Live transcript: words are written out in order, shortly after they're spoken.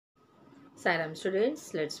Sairam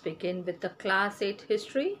students, let's begin with the class 8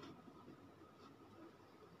 history.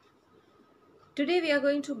 Today we are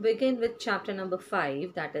going to begin with chapter number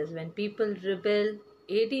 5, that is when people rebel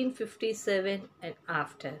 1857 and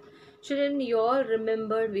after. Children, you all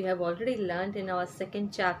remembered we have already learned in our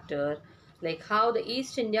second chapter like how the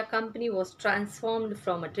East India Company was transformed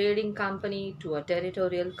from a trading company to a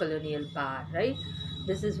territorial colonial power, right?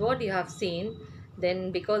 This is what you have seen.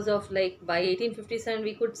 Then because of by 1857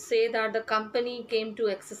 we could say that the company came to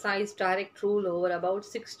exercise direct rule over about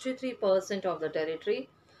 63% of the territory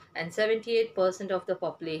and 78% of the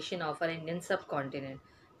population of our Indian subcontinent.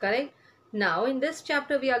 Correct? Now, in this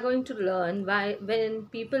chapter, we are going to learn why, when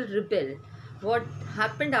people rebel, what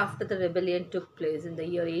happened after the rebellion took place in the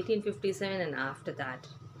year 1857 and after that.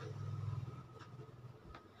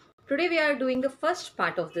 Today, we are doing the first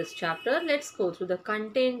part of this chapter. Let's go through the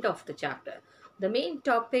content of the chapter. The main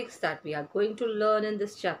topics that we are going to learn in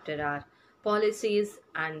this chapter are policies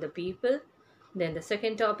and the people. Then the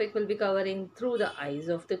second topic will be covering through the eyes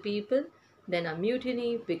of the people. Then a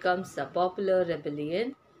mutiny becomes a popular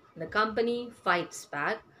rebellion. The company fights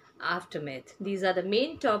back. Aftermath. These are the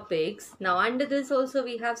main topics. Now under this also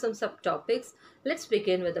we have some subtopics. Let's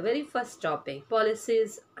begin with the very first topic,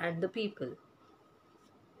 policies and the people.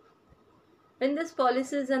 In this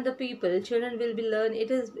policies and the people, children will be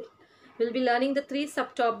learning the three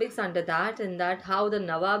subtopics under that, in that how the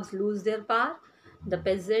Nawabs lose their power, the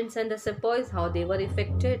peasants and the sepoys, how they were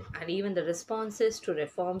affected, and even the responses to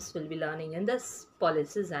reforms will be learning in this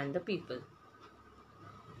policies and the people.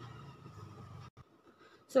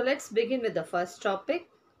 So let's begin with the first topic,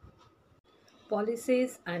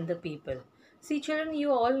 policies and the people. See children,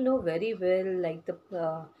 you all know very well like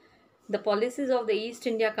the policies of the East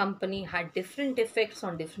India Company had different effects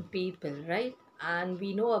on different people, right? And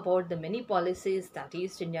we know about the many policies that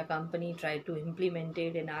East India Company tried to implement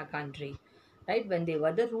it in our country, right? When they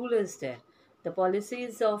were the rulers there, the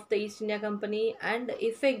policies of the East India Company and the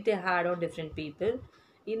effect they had on different people.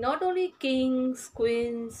 Not only kings,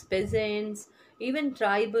 queens, peasants, even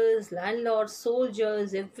tribals, landlords,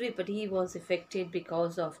 soldiers, everybody was affected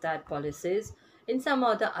because of that policies in some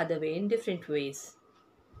or the other way, in different ways.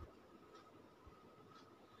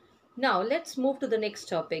 Now let's move to the next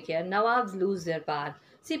topic here. Nawabs lose their power.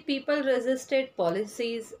 See, people resisted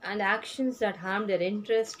policies and actions that harmed their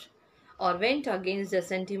interest or went against their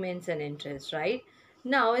sentiments and interests, right?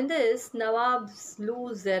 Now in this, Nawabs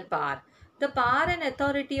lose their power. The power and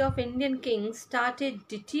authority of Indian kings started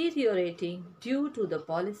deteriorating due to the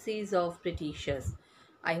policies of Britishers.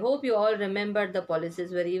 I hope you all remember the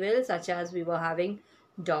policies very well, such as we were having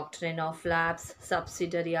doctrine of lapse,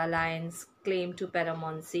 subsidiary alliance, claim to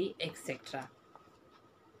paramountcy, etc.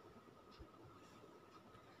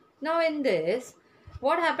 Now in this,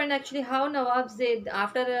 what happened actually, how Nawabs did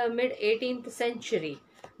after mid 18th century,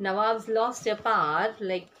 Nawabs lost their power,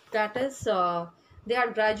 like that is, they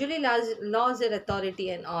had gradually lost their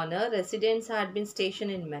authority and honor. Residents had been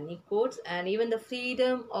stationed in many courts and even the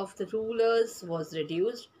freedom of the rulers was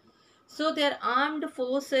reduced. So their armed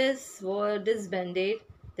forces were disbanded,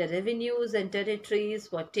 their revenues and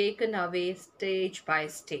territories were taken away stage by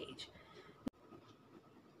stage.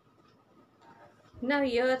 Now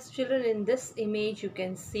here children, in this image you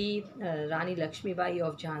can see Rani Lakshmibai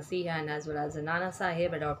of Jhansi and as well as Nana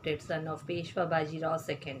Sahib, adopted son of Peshwa Bajirao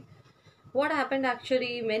II. What happened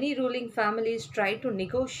actually, many ruling families tried to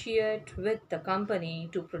negotiate with the company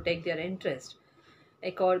to protect their interest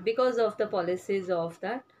because of the policies of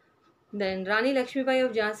that. Then Rani Lakshmibai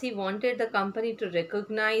of Jhansi wanted the company to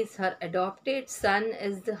recognize her adopted son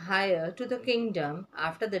as the heir to the kingdom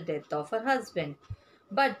after the death of her husband.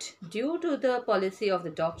 But due to the policy of the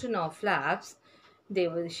doctrine of lapse,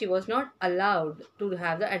 she was not allowed to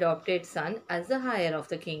have the adopted son as the heir of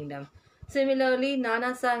the kingdom. Similarly,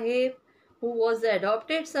 Nana Sahib, who was the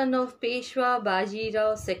adopted son of Peshwa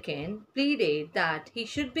Bajirao II, pleaded that he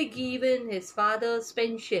should be given his father's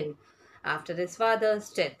pension after his father's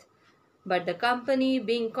death. But the company,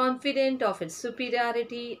 being confident of its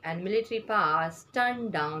superiority and military powers,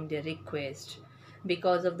 turned down their request.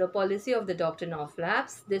 Because of the policy of the doctrine of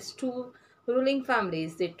lapse, these two ruling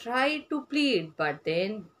families, they tried to plead, but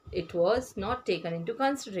then it was not taken into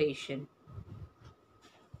consideration.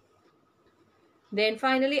 Then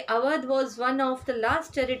finally, Awadh was one of the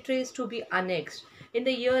last territories to be annexed. In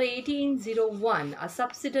the year 1801, a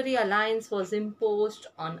subsidiary alliance was imposed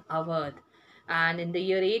on Awadh, and in the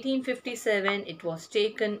year 1857 it was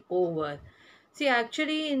taken over. See,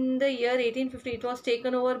 actually in the year 1850 it was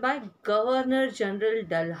taken over by Governor General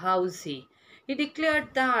Dalhousie. He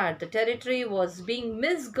declared that the territory was being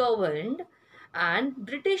misgoverned and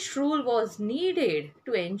British rule was needed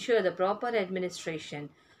to ensure the proper administration.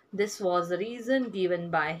 This was the reason given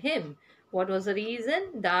by him. What was the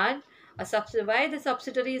reason? That why the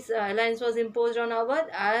subsidiaries alliance was imposed on Awadh,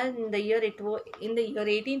 and in the year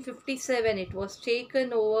 1857 it was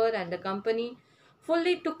taken over and the company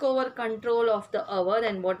fully took over control of the Awadh.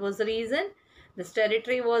 And what was the reason? This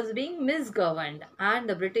territory was being misgoverned and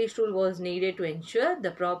the British rule was needed to ensure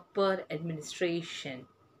the proper administration.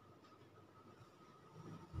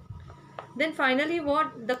 Then finally,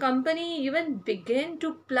 what the company even began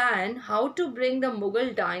to plan how to bring the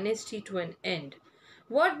Mughal dynasty to an end.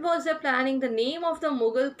 What was the planning? The name of the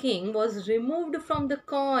Mughal king was removed from the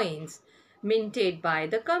coins minted by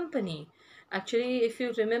the company. Actually, if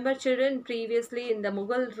you remember children, previously in the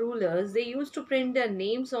Mughal rulers, they used to print their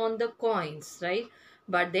names on the coins, right?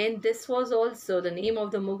 But then this was also the name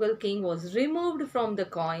of the Mughal king was removed from the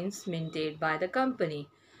coins minted by the company.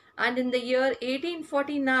 And in the year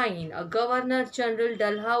 1849, a Governor General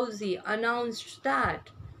Dalhousie announced that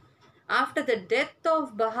after the death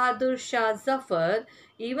of Bahadur Shah Zafar,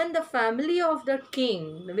 even the family of the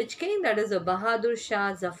king, which king? That is a Bahadur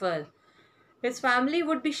Shah Zafar, his family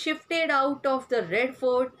would be shifted out of the Red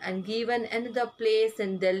Fort and given another place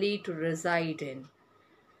in Delhi to reside in.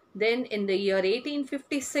 Then in the year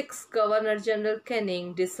 1856, Governor General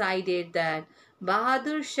Canning decided that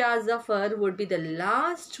Bahadur Shah Zafar would be the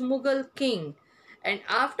last Mughal king, and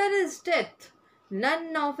after his death,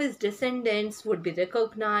 none of his descendants would be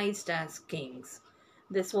recognized as kings.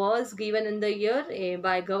 This was given in the year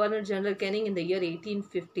by Governor General Canning in the year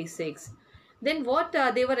 1856. Then what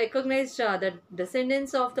they were recognized, the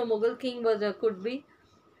descendants of the Mughal king could be,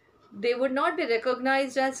 they would not be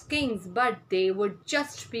recognized as kings, but they would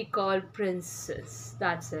just be called princes.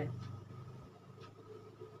 That's it.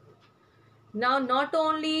 Now, not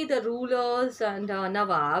only the rulers and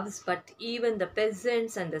nawabs, but even the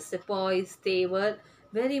peasants and the sepoys, they were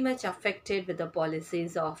very much affected with the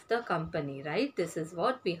policies of the company, right? This is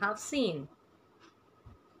what we have seen.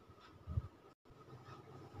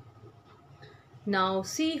 Now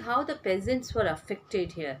see how the peasants were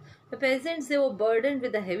affected here. The peasants, they were burdened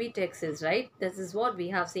with the heavy taxes, right? This is what we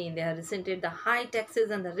have seen. They have resented the high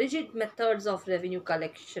taxes and the rigid methods of revenue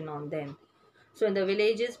collection on them. So in the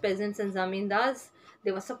villages, peasants and zamindars,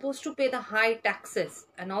 they were supposed to pay the high taxes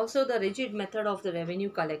and also the rigid method of the revenue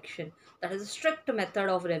collection. That is a strict method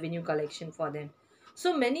of revenue collection for them.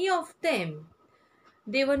 So many of them,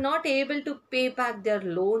 they were not able to pay back their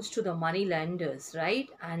loans to the money lenders, right?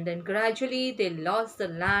 And then gradually they lost the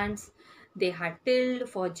lands they had tilled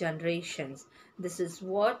for generations. This is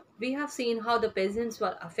what we have seen, how the peasants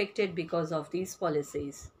were affected because of these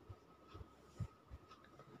policies.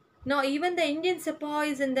 Now even the Indian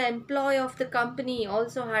sepoys in the employ of the company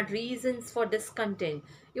also had reasons for discontent.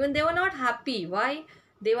 Even they were not happy. Why?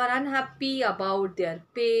 They were unhappy about their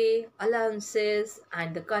pay, allowances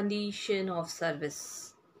and the condition of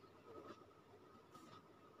service.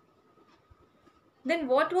 Then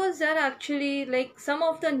what was there actually, like some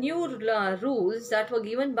of the new rules that were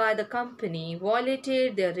given by the company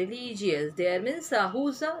violated their means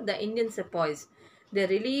the Indian sepoys, their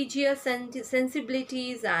religious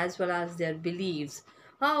sensibilities as well as their beliefs.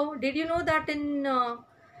 How did you know that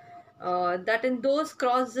in those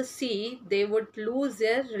cross the sea they would lose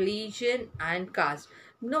their religion and caste?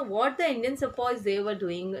 No, what the Indian sepoys they were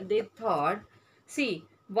doing, they thought, see,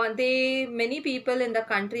 many people in the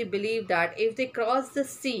country believe that if they cross the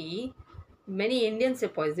sea, many Indian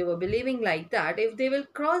sepoys, they were believing like that if they will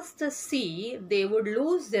cross the sea, they would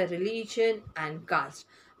lose their religion and caste.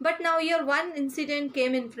 But now here one incident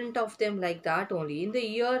came in front of them like that only. In the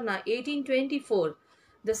year 1824,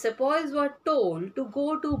 the sepoys were told to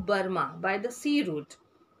go to Burma by the sea route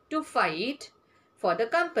to fight for the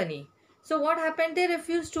company. So what happened? They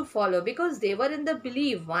refused to follow because they were in the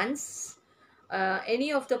belief once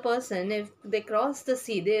any of the person, if they cross the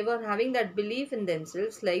sea, they were having that belief in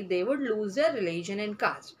themselves like they would lose their religion and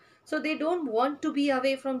caste. So they don't want to be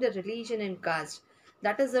away from their religion and caste.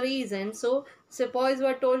 That is the reason. So sepoys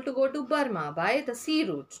were told to go to Burma by the sea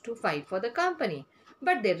route to fight for the company,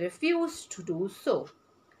 but they refused to do so.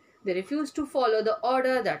 They refused to follow the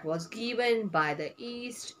order that was given by the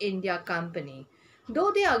East India Company.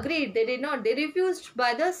 Though they agreed, they did not. They refused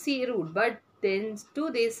by the sea route, but then too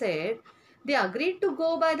they said they agreed to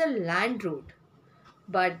go by the land route.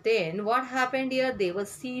 But then what happened here? They were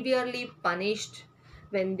severely punished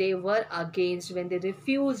when they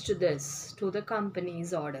refused this to the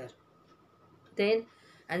company's order. Then,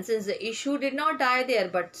 and since the issue did not die there,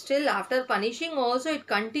 but still after punishing also it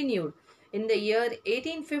continued. In the year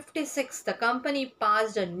 1856, the company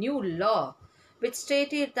passed a new law which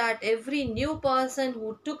stated that every new person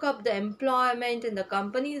who took up the employment in the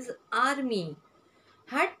company's army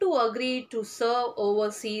had to agree to serve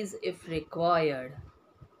overseas if required.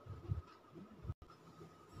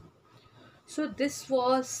 So, this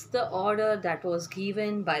was the order that was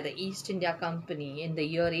given by the East India Company in the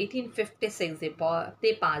year 1856.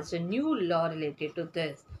 They passed a new law related to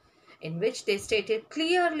this, in which they stated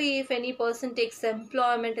clearly if any person takes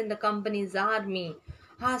employment in the company's army,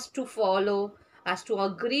 has to follow, has to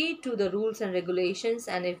agree to the rules and regulations,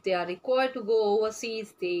 and if they are required to go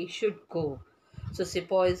overseas, they should go. So,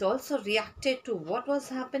 sepoys also reacted to what was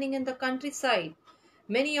happening in the countryside.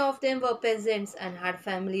 Many of them were peasants and had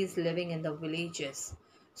families living in the villages.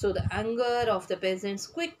 So the anger of the peasants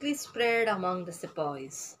quickly spread among the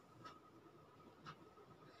sepoys.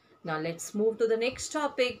 Now let's move to the next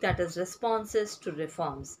topic, that is responses to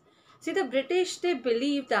reforms. See, the British, they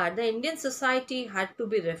believed that the Indian society had to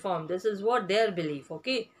be reformed. This is what their belief,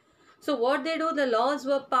 okay? So what they do, the laws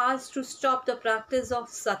were passed to stop the practice of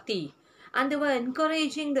sati, and they were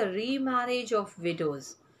encouraging the remarriage of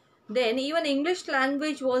widows. Then even English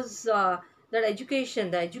language was the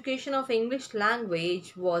education of English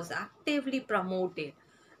language was actively promoted.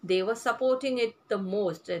 They were supporting it the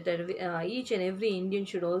most, that each and every Indian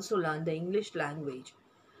should also learn the English language.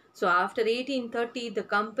 So after 1830, the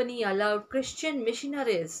company allowed Christian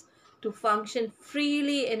missionaries to function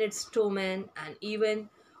freely in its domain and even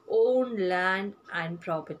own land and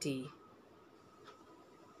property.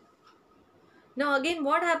 Now again,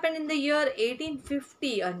 what happened in the year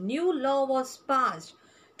 1850? A new law was passed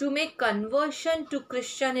to make conversion to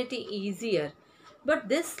Christianity easier. But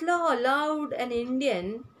this law allowed an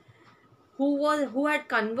Indian who had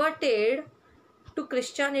converted to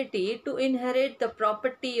Christianity to inherit the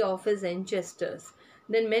property of his ancestors.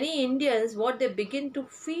 Then many Indians, what they begin to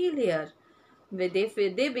feel here, they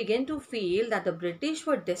begin to feel that the British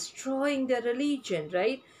were destroying their religion,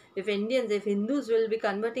 right? If Hindus will be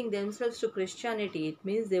converting themselves to Christianity, it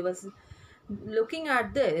means they was looking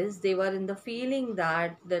at this, they were in the feeling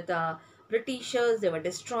that the Britishers, they were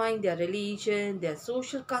destroying their religion, their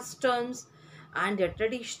social customs, and their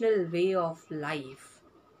traditional way of life.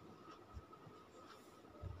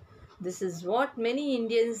 This is what many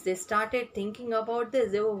Indians, they started thinking about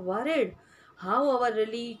this. They were worried how our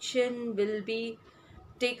religion will be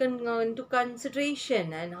taken into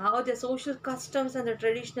consideration and how the social customs and the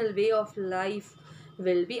traditional way of life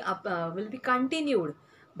will be continued.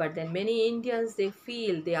 But then many Indians, they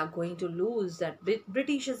feel they are going to lose, that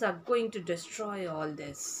Britishers are going to destroy all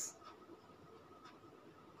this.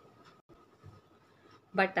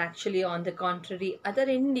 But actually, on the contrary, other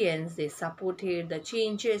Indians, they supported the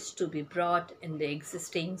changes to be brought in the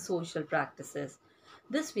existing social practices.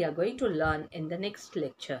 This we are going to learn in the next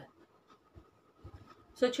lecture.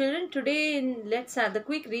 So children, today let's have the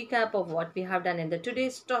quick recap of what we have done in the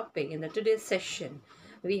today's topic, in the today's session.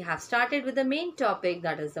 We have started with the main topic,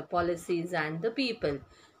 that is the policies and the people.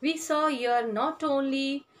 We saw here not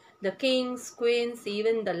only the kings, queens,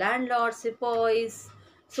 even the landlords, sepoys,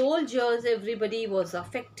 soldiers, everybody was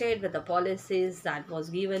affected with the policies that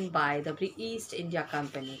was given by the East India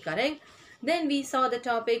Company, correct? Then we saw the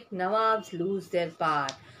topic, Nawabs lose their power.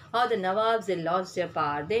 How the Nawabs, they lost their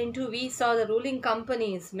power. Then too we saw the ruling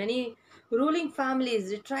companies, many ruling families,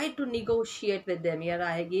 they tried to negotiate with them. Here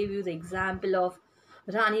I gave you the example of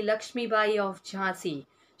Rani Lakshmi Bai of Jhansi.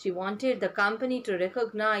 She wanted the company to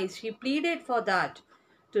recognize, she pleaded for that,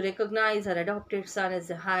 to recognize her adopted son as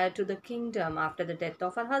the heir to the kingdom after the death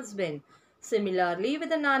of her husband. Similarly with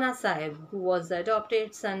the Nana Sahib, who was the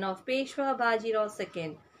adopted son of Peshwa Bajirao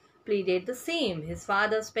II, pleaded the same. His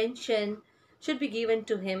father's pension should be given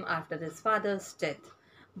to him after his father's death.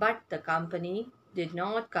 But the company did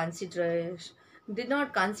not consider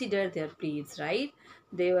their pleas, right?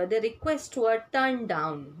 The requests were turned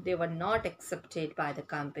down. They were not accepted by the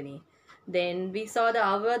company. Then we saw the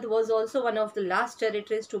Awadh was also one of the last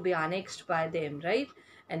territories to be annexed by them, right?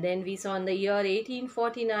 And then we saw in the year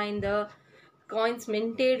 1849 the coins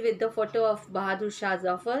minted with the photo of Bahadur Shah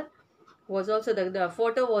Zafar was also the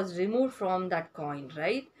photo was removed from that coin,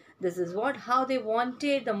 right? This is what how they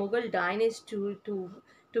wanted the Mughal dynasty to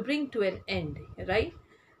bring to an end, right?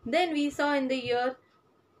 Then we saw in the year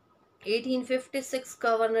 1856,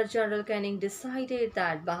 Governor General Canning decided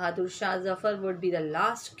that Bahadur Shah Zafar would be the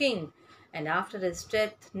last king, and after his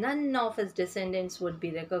death, none of his descendants would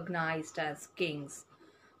be recognized as kings,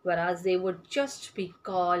 whereas they would just be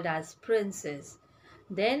called as princes.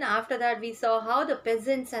 Then after that we saw how the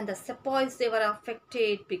peasants and the sepoys, they were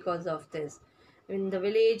affected because of this. In the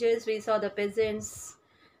villages we saw the peasants,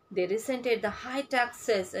 they resented the high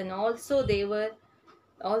taxes, and also they were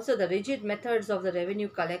Also the rigid methods of the revenue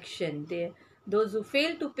collection. Those who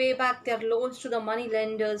failed to pay back their loans to the money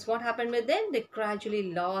lenders, what happened with them? They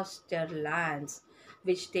gradually lost their lands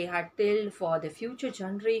which they had tilled for the future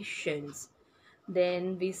generations.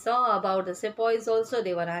 Then we saw about the sepoys also.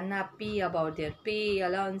 They were unhappy about their pay,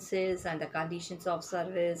 allowances, and the conditions of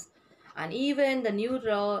service, and even the new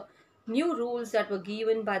rules that were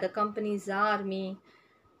given by the company's army.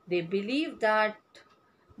 They believed that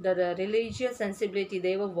the religious sensibility,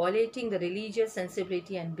 they were violating the religious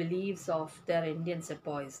sensibility and beliefs of their Indian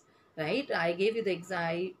sepoys, right? I gave you the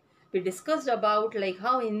example. We discussed about like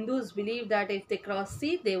how Hindus believe that if they cross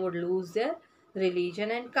sea they would lose their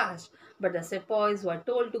religion and caste, but the sepoys were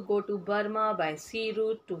told to go to Burma by sea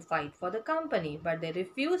route to fight for the company, but they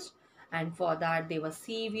refused, and for that they were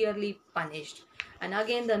severely punished. And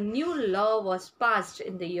again the new law was passed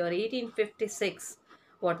in the year 1856.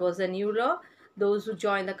 What was the new law? Those who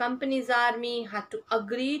joined the company's army had to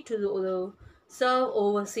agree to serve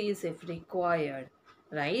overseas if required.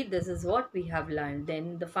 Right? This is what we have learned.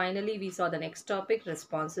 Then finally we saw the next topic,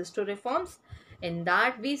 responses to reforms. In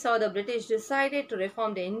that we saw the British decided to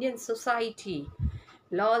reform the Indian society.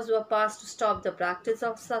 Laws were passed to stop the practice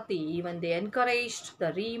of sati. Even they encouraged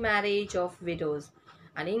the remarriage of widows.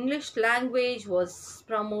 And English language was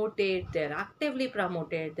promoted there, actively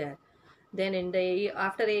promoted there. Then in the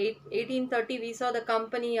after 1830, we saw the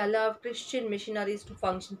company allowed Christian missionaries to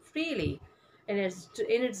function freely in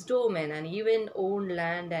its domain and even own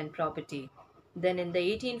land and property. Then in the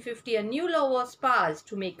 1850, a new law was passed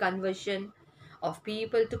to make conversion of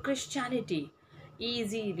people to Christianity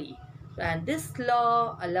easily. And this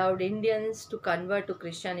law allowed Indians to convert to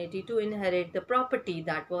Christianity to inherit the property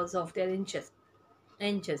that was of their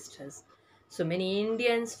ancestors. So many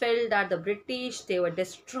Indians felt that the British, they were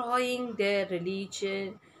destroying their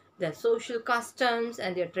religion, their social customs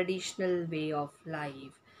and their traditional way of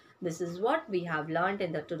life. This is what we have learned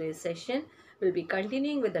in the today's session. We'll be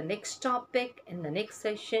continuing with the next topic in the next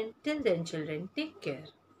session. Till then children, take care.